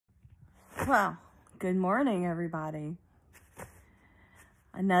Well, good morning, everybody.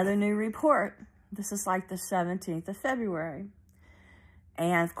 Another new report. This is like the 17th of February.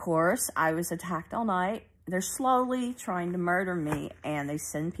 And of course, I was attacked all night. They're slowly trying to murder me, and they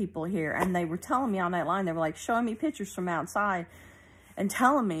send people here. And they were telling me all night long, they were like showing me pictures from outside and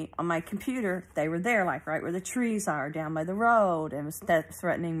telling me on my computer they were there, like right where the trees are, down by the road, and was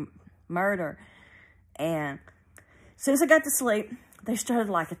threatening murder. And as soon as I got to sleep, they started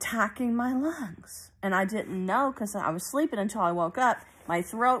like attacking my lungs. And I didn't know because I was sleeping until I woke up. My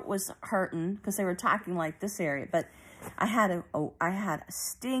throat was hurting because they were attacking like this area. But I had a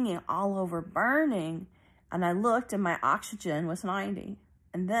stinging all over, burning. And I looked and my oxygen was 90.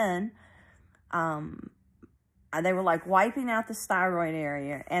 And then they were like wiping out the thyroid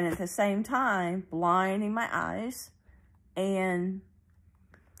area. And at the same time, blinding my eyes and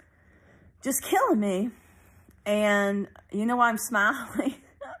just killing me. And you know why I'm smiling?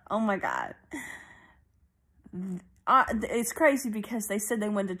 Oh my God. It's crazy because they said they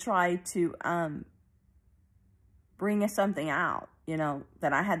wanted to try to bring us something out, you know,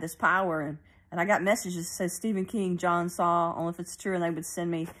 that I had this power. And I got messages that said Stephen King, John Saul, only if it's true. And they would send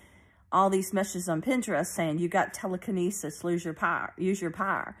me all these messages on Pinterest saying, you got telekinesis, use your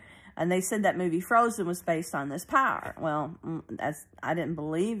power. And they said that movie Frozen was based on this power. Well, I didn't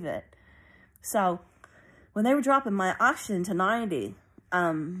believe it. So when they were dropping my oxygen to 90,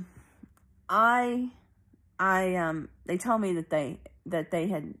 they told me that they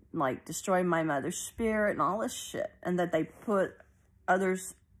had like destroyed my mother's spirit and all this shit, and that they put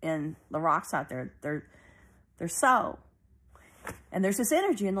others in the rocks out there. They're so, and there's this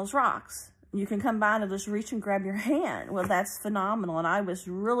energy in those rocks. You can come by and just reach and grab your hand. Well, that's phenomenal. And I was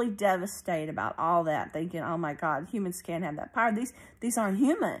really devastated about all that, thinking, oh my God, humans can't have that power. These aren't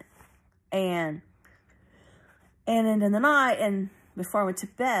human. And in the night, and before I went to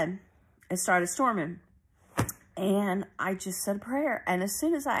bed, it started storming. And I just said a prayer. And as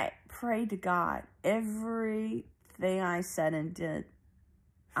soon as I prayed to God, everything I said and did,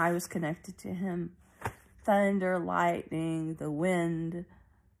 I was connected to Him. Thunder, lightning, the wind.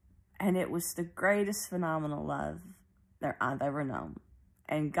 And it was the greatest phenomenal love that I've ever known.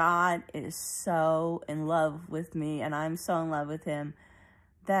 And God is so in love with me, and I'm so in love with Him,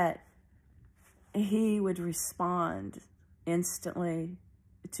 that He would respond instantly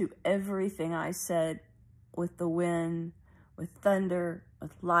to everything I said, with the wind, with thunder,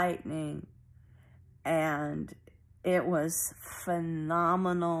 with lightning. And it was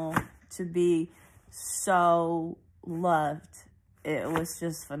phenomenal to be so loved. It was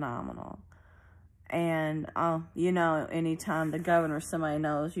just phenomenal. And, you know, anytime the governor or somebody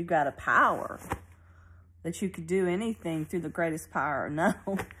knows you got a power, that you could do anything through the greatest power, no.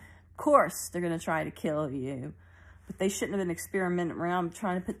 Of course, they're going to try to kill you. But they shouldn't have been experimenting around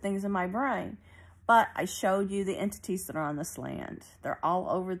trying to put things in my brain. But I showed you the entities that are on this land. They're all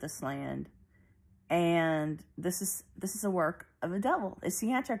over this land. And this is a work of the devil. It's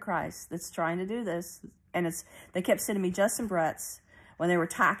the Antichrist that's trying to do this. And they kept sending me Justin Bretts when they were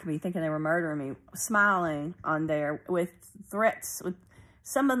attacking me, thinking they were murdering me, smiling on there with threats, with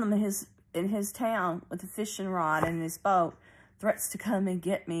some of them in his town with a fishing rod and his boat, threats to come and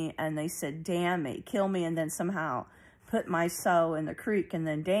get me. And they said, damn me, kill me, and then somehow put my soul in the creek and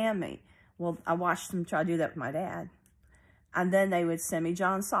then damn me. Well, I watched them try to do that with my dad. And then they would send me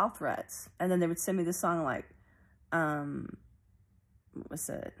John Saul threats. And then they would send me the song like, what was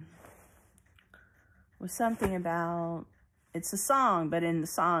it? It was something about, it's a song, but in the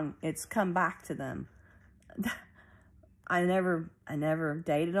song, it's come back to them. I never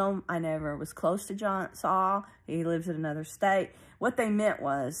dated him. I never was close to John Saul. He lives in another state. What they meant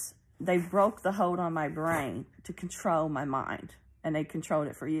was they broke the hold on my brain to control my mind. And they controlled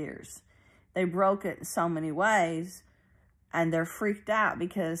it for years. They broke it in so many ways, and they're freaked out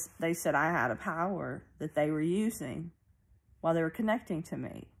because they said I had a power that they were using while they were connecting to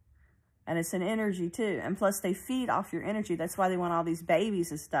me. And it's an energy too. And plus they feed off your energy. That's why they want all these babies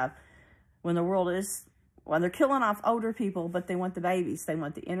and stuff. When the world is, well, they're killing off older people, but they want the babies. They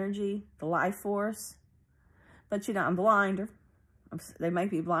want the energy, the life force. But you know, I'm blinder. They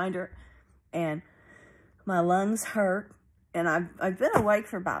make me blinder. And my lungs hurt. And I've been awake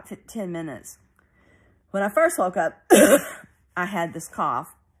for about 10 minutes. When I first woke up, I had this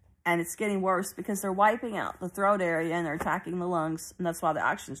cough. And it's getting worse because they're wiping out the throat area and they're attacking the lungs. And that's why the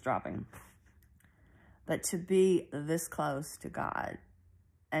oxygen's dropping. But to be this close to God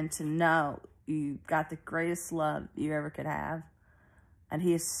and to know you got the greatest love you ever could have. And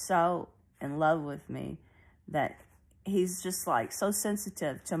He is so in love with me that He's just like so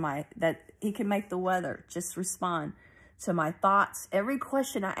sensitive to that He can make the weather just respond to my thoughts. Every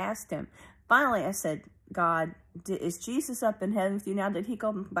question I asked Him, finally I said, God, is Jesus up in heaven with you now? Did he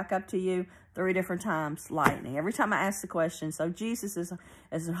go back up to you? 3 different times, lightning. Every time I ask the question. So Jesus is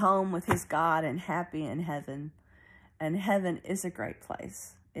at home with his God and happy in heaven. And heaven is a great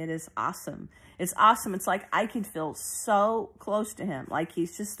place. It is awesome. It's awesome. It's like I can feel so close to him. Like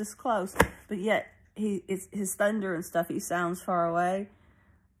he's just this close. But yet, his thunder and stuff, he sounds far away.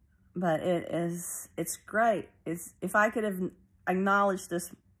 But it's great. If I could have acknowledged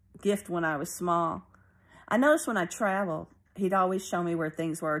this gift when I was small. I noticed when I traveled, he'd always show me where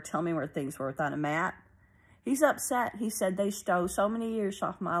things were, tell me where things were without a map. He's upset. He said they stole so many years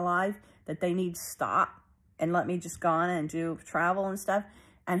off my life that they need to stop and let me just go on and do travel and stuff.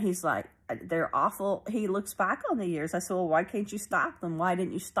 And he's like, they're awful. He looks back on the years. I said, well, why can't you stop them? Why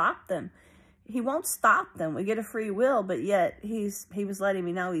didn't you stop them? He won't stop them. We get a free will, but yet he was letting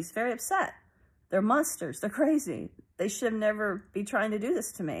me know he's very upset. They're monsters. They're crazy. They should never be trying to do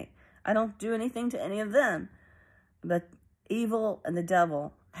this to me. I don't do anything to any of them. But evil and the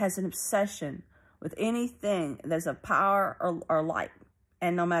devil has an obsession with anything that's a power or light.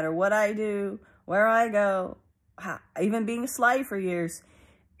 And no matter what I do, where I go, even being a slave for years,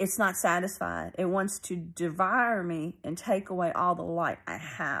 it's not satisfied. It wants to devour me and take away all the light I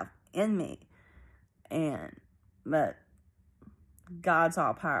have in me. But God's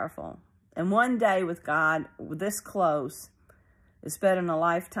all powerful. And one day with God, this close, is better than a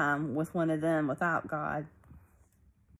lifetime with one of them without God.